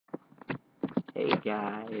Hey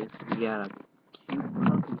guys, we got a cute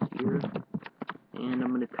puppy here, and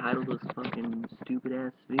I'm gonna title this fucking stupid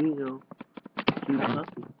ass video "Cute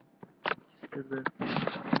Puppy," just cause of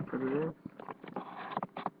this.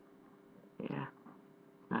 Yeah,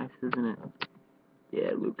 nice, isn't it? Yeah,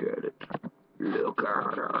 look at it. Look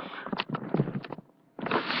at it.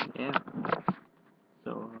 Yeah.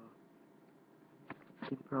 So,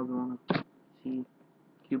 you probably wanna see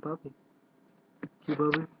cute puppy. Cute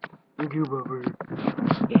puppy. Cute puppy.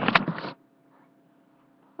 Yeah.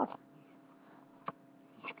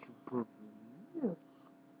 Cute puppy. Yes.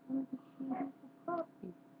 Look at the puppy.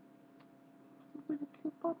 Look at the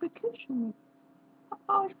cute puppy kissing me.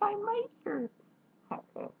 Oh, it's my maker.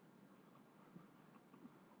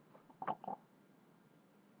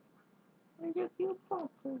 Look at cute puppy.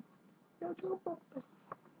 Look at cute puppy.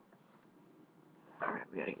 Alright,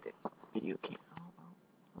 we gotta get it. Video camera.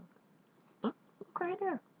 Look right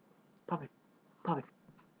there. Puppy. Puppy.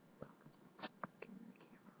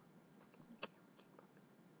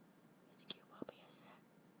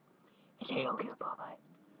 It's a little cute puppy.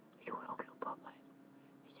 It's a little cute puppy.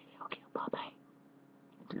 It's a little cute puppy.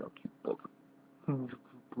 It's a little cute puppy. It's a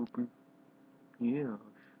cute puppy. Yeah.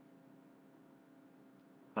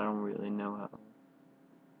 I don't really know how.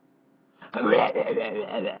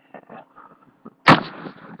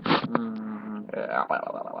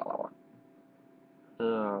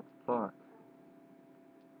 Oh, fuck.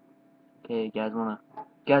 Okay, you guys wanna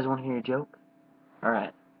hear a joke?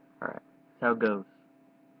 Alright. That's how it goes.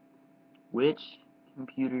 Which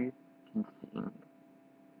computer can sing?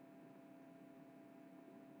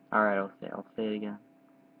 Alright, I'll say it again.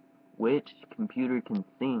 Which computer can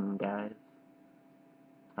sing, guys?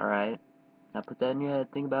 Alright. Now put that in your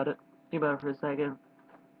head, think about it. Think about it for a second.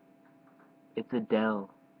 It's Adele.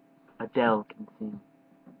 Adele can sing.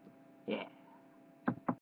 Yeah.